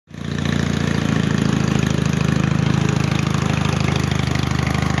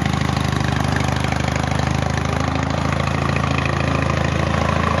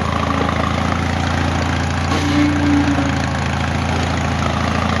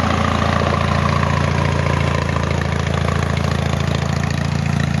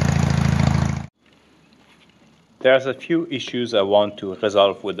there's a few issues I want to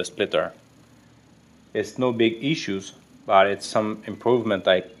resolve with the splitter. It's no big issues, but it's some improvement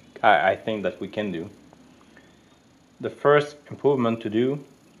I think that we can do. The first improvement to do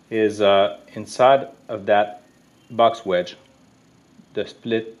is inside of that box wedge. The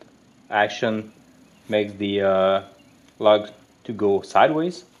split action makes the lug to go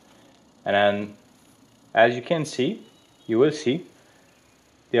sideways, and then as you can see, you will see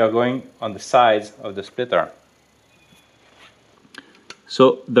they are going on the sides of the splitter.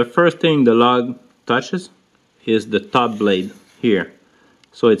 So the first thing the lug touches is the top blade here.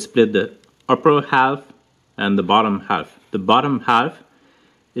 So it split the upper half and the bottom half. The bottom half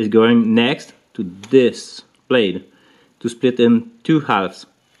is going next to this blade to split in two halves.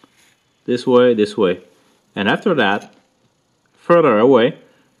 This way. And after that, further away,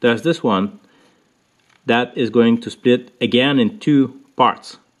 there's this one that is going to split again in two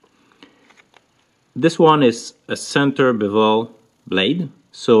parts. This one is a center bevel blade,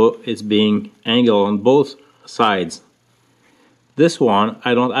 so it's being angled on both sides. This one,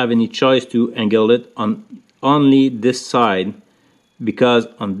 I don't have any choice to angle it on only this side, because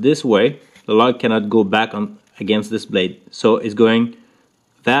on this way, the lug cannot go back on against this blade, so it's going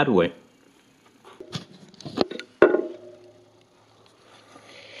that way.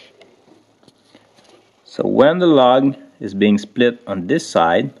 So when the lug is being split on this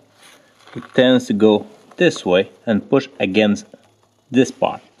side, it tends to go this way and push against this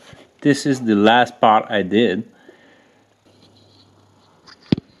part. This is the last part I did.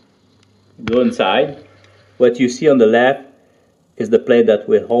 Go inside. What you see on the left is the plate that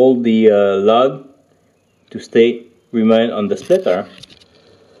will hold the lug to remain on the splitter.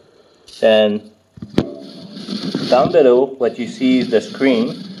 And down below, what you see is the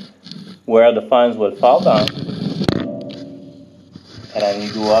screen where the fans will fall down, and then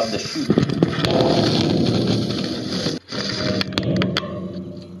you go up the chute.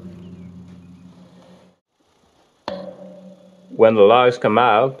 When the lugs come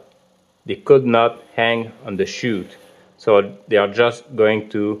out, they could not hang on the chute, so they are just going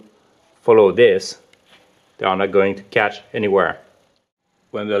to follow this. They are not going to catch anywhere.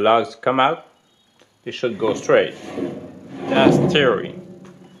 When the lugs come out, they should go straight. That's theory.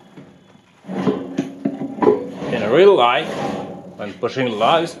 In real life, when pushing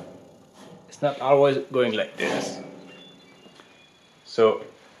lugs, it's not always going like this. So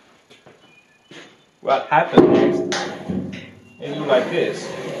what happens next? You do like this,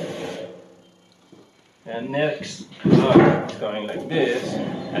 and next lug is going like this,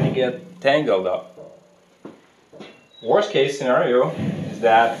 and you get tangled up. Worst case scenario is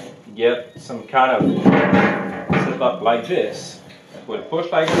that you get some kind of setup like this. It will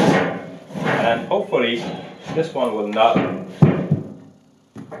push like this, and then hopefully this one will not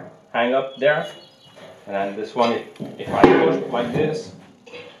hang up there. And then this one, if I push like this,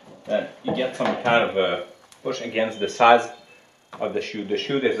 then you get some kind of a push against the sides of the chute. The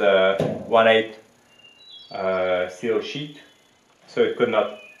chute is a 1/8 steel sheet, so it could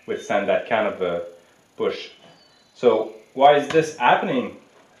not withstand that kind of a push. So why is this happening?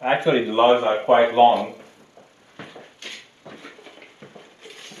 Actually, the lugs are quite long.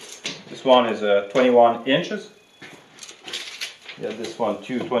 This one is 21 inches. Yeah, this one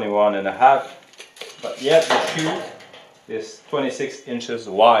too, 21 and a half. But yet the chute is 26 inches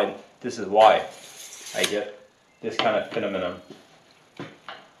wide. This is why I get this kind of phenomenon.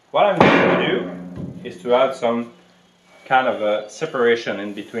 What I'm going to do is to add some kind of a separation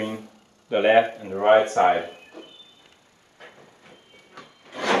in between the left and the right side.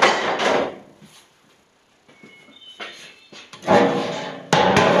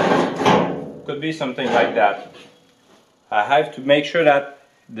 Could be something like that. I have to make sure that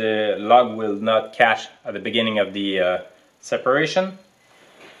the lug will not catch at the beginning of the separation.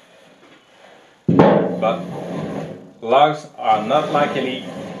 But lugs are not likely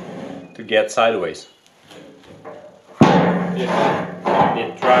to get sideways. If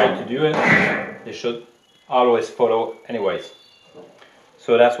they try to do it, they should always follow anyways.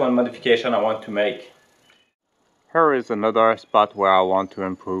 So that's one modification I want to make. Here is another spot where I want to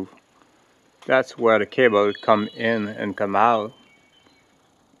improve. That's where the cable come in and come out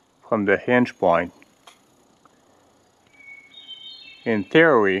from the hinge point. In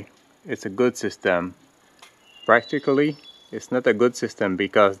theory, it's a good system. Practically, it's not a good system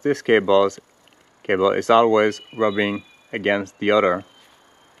because this cable is always rubbing against the other.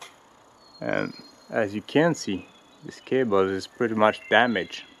 And as you can see, this cable is pretty much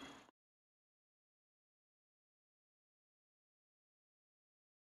damaged.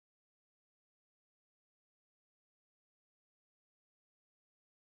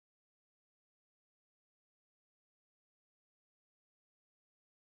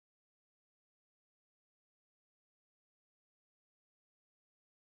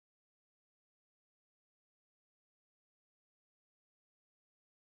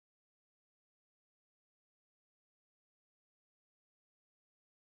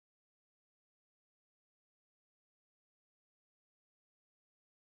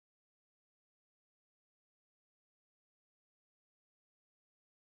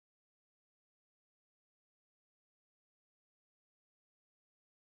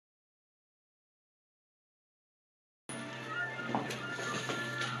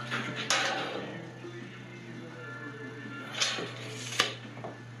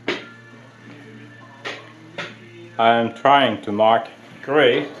 I am trying to mark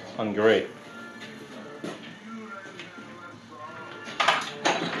gray on gray.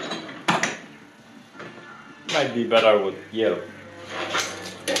 Might be better with yellow.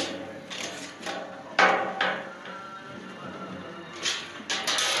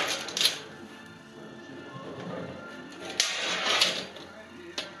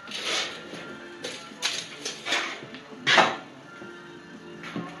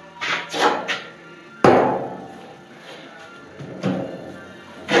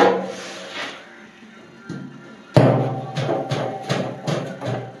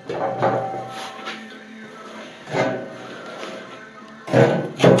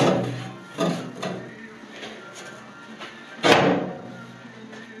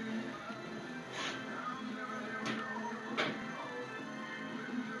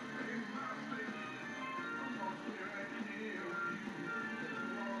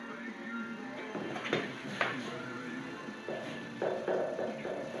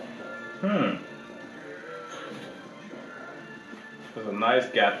 There's a nice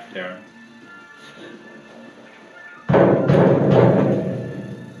gap there.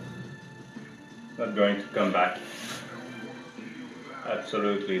 Not going to come back.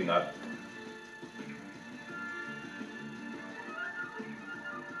 Absolutely not.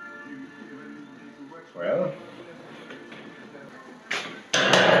 Well.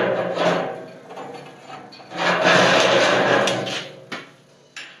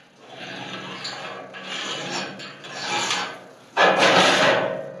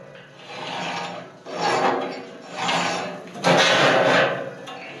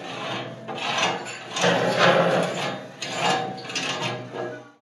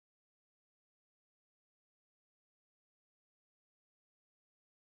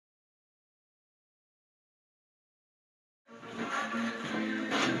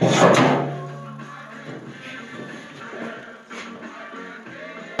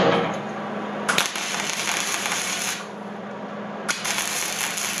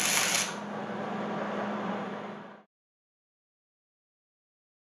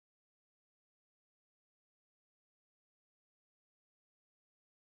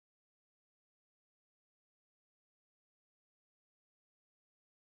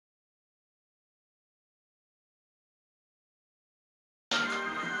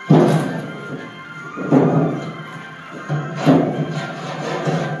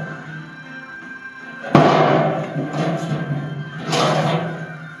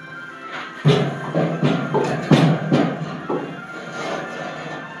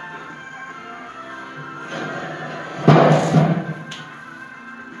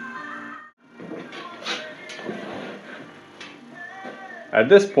 At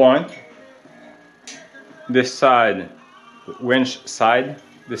this point, this side, winch side,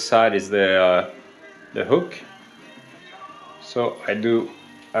 this side is the hook. So I do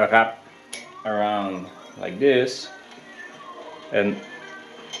a wrap around like this, and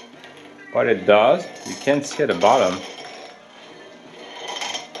what it does, you can see at the bottom,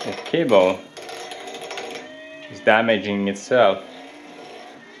 the cable is damaging itself.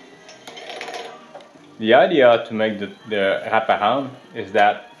 The idea to make the wraparound is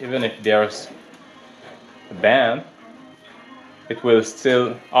that even if there's a band, it will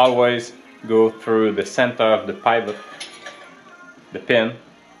still always go through the center of the pivot, the pin.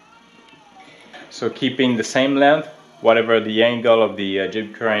 So keeping the same length, whatever the angle of the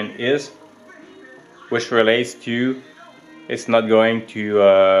jib crane is, which relates to, it's not going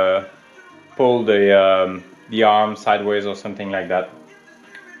to pull the arm sideways or something like that.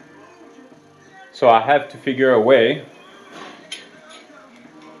 So I have to figure a way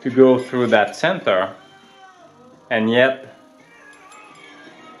to go through that center and yet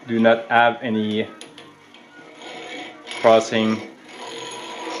do not have any crossing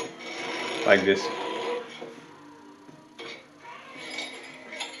like this.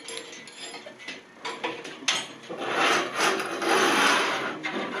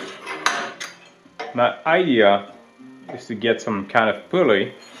 My idea is to get some kind of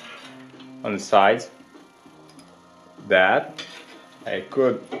pulley on the sides that I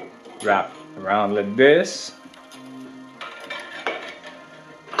could wrap around like this.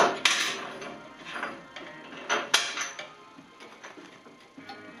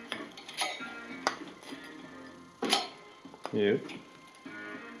 Here.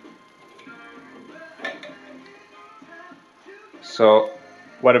 So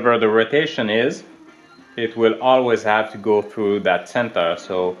whatever the rotation is, it will always have to go through that center.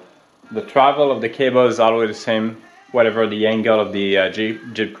 So the travel of the cable is always the same, whatever the angle of the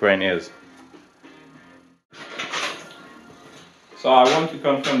jib crane is. So I want to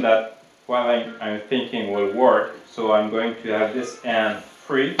confirm that what I'm thinking will work. So I'm going to have this end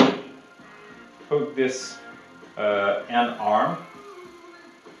free, hook this end arm.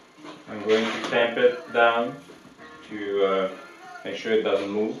 I'm going to tamp it down to make sure it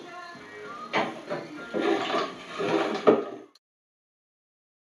doesn't move.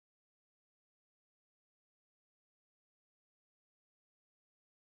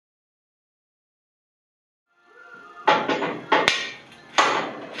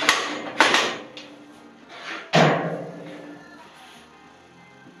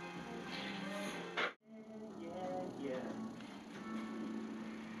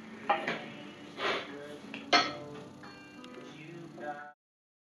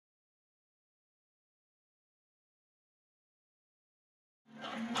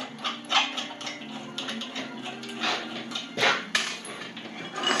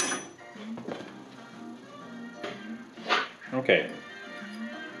 Okay,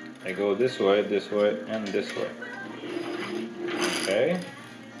 I go this way, and this way. Okay.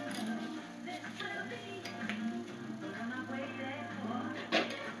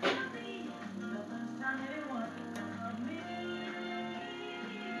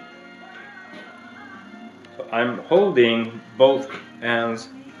 So I'm holding both ends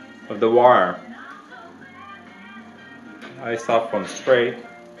of the wire. I start from straight.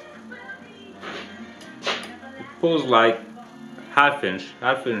 It pulls like half inch.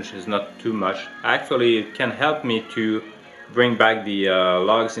 Half inch is not too much. Actually, it can help me to bring back the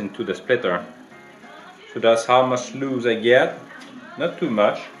logs into the splitter. So that's how much loose I get. Not too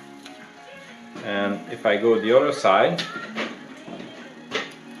much. And if I go the other side,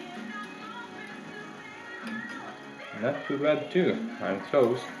 not too bad too. I'm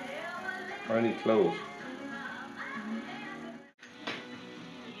close. Really close.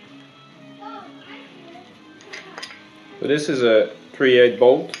 So this is a 3/8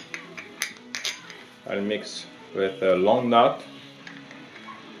 bolt. I'll mix with a long nut.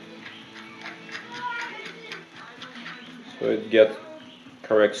 So it gets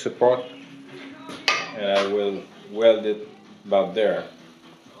correct support. And I will weld it about there.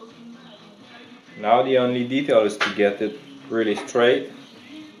 Now the only detail is to get it really straight,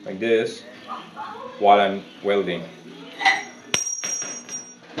 like this, while I'm welding.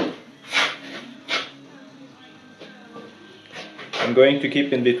 I'm going to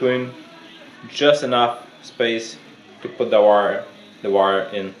keep in between just enough space to put the wire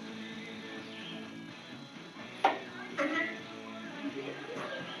in.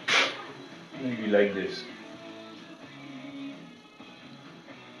 Maybe like this.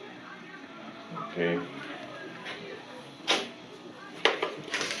 Okay.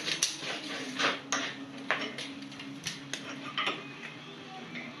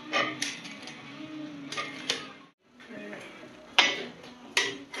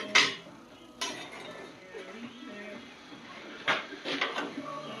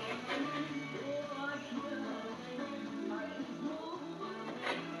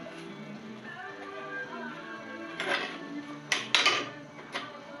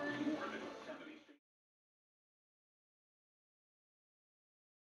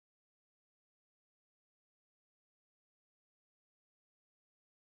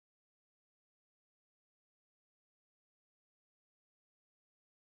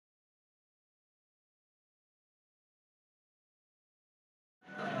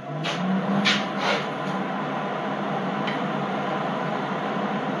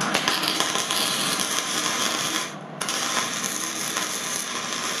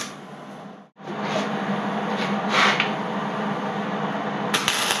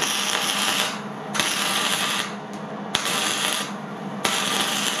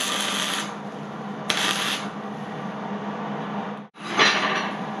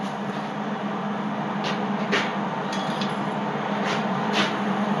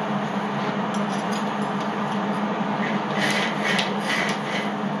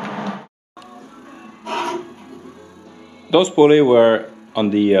 Those pulleys were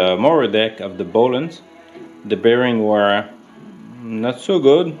on the motor deck of the Bolens. The bearings were not so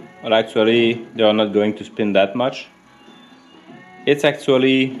good, but actually they are not going to spin that much. It's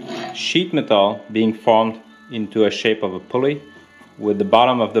actually sheet metal being formed into a shape of a pulley, with the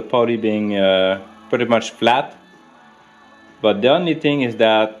bottom of the pulley being pretty much flat. But the only thing is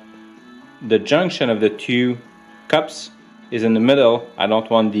that the junction of the two cups is in the middle. I don't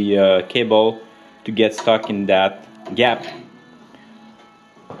want the cable to get stuck in that gap.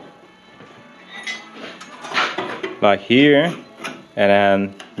 Like here, and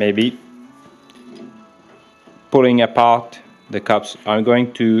then maybe pulling apart the cups. I'm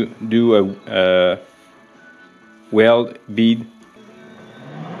going to do a weld bead.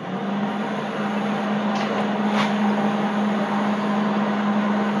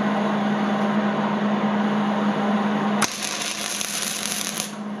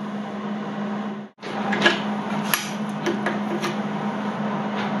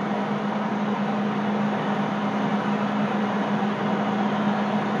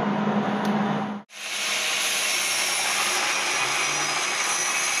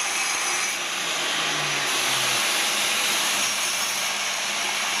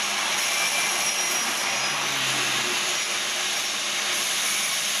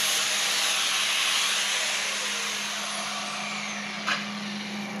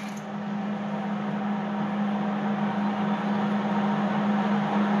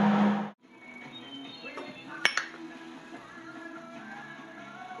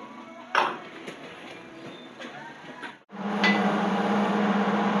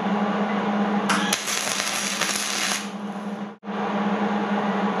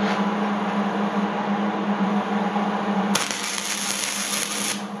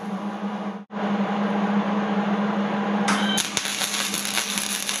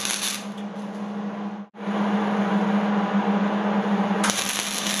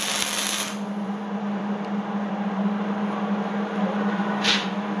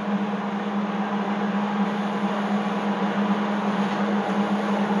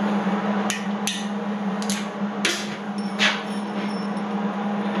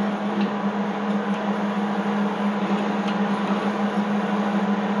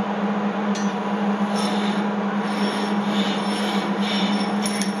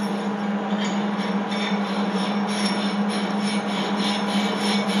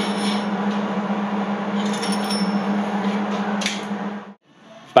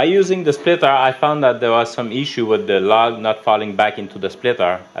 By using the splitter, I found that there was some issue with the log not falling back into the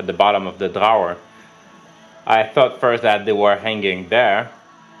splitter at the bottom of the drawer. I thought first that they were hanging there.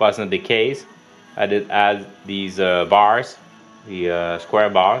 Wasn't the case. I did add these bars, the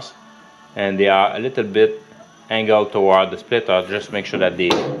square bars, and they are a little bit angled toward the splitter, just to make sure that they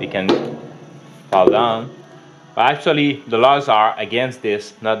can fall down. But actually the logs are against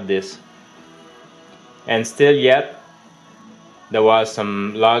this, not this. And still yet there was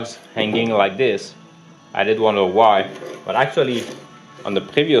some logs hanging like this. I did wonder why, but actually on the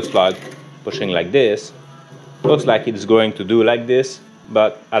previous log, pushing like this, looks like it's going to do like this,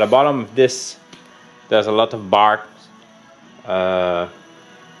 but at the bottom of this there's a lot of bark,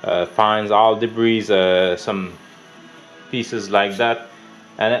 fines, all debris, some pieces like that.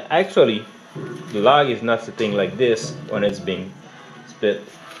 And actually the log is not sitting like this when it's being split.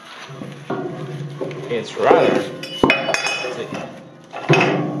 It's rather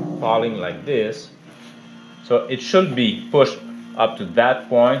falling like this. So it should be pushed up to that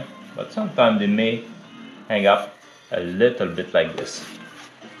point, but sometimes they may hang up a little bit like this.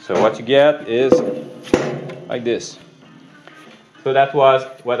 So what you get is like this. So that was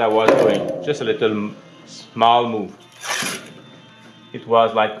what I was doing, just a little small move. It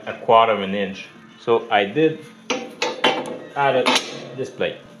was like a 1/4 of an inch. So I did add this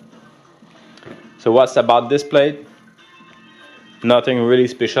plate. So what's about this plate? Nothing really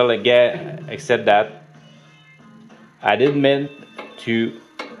special again, except that I did meant to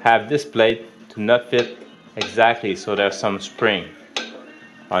have this plate to not fit exactly, so there's some spring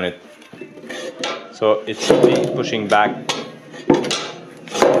on it. So it should be pushing back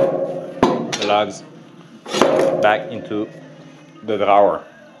the logs back into the drawer.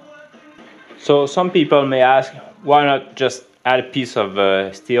 So some people may ask, why not just add a piece of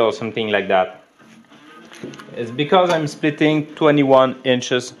steel or something like that? It's because I'm splitting 21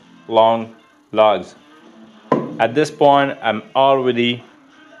 inches long logs. At this point I'm already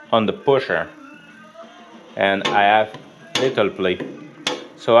on the pusher and I have little plate,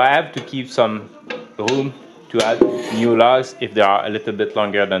 so I have to keep some room to add new logs if they are a little bit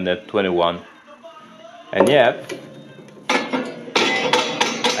longer than the 21. And yet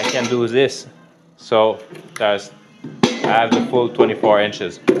I can do this, so I have the full 24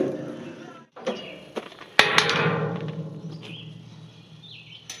 inches.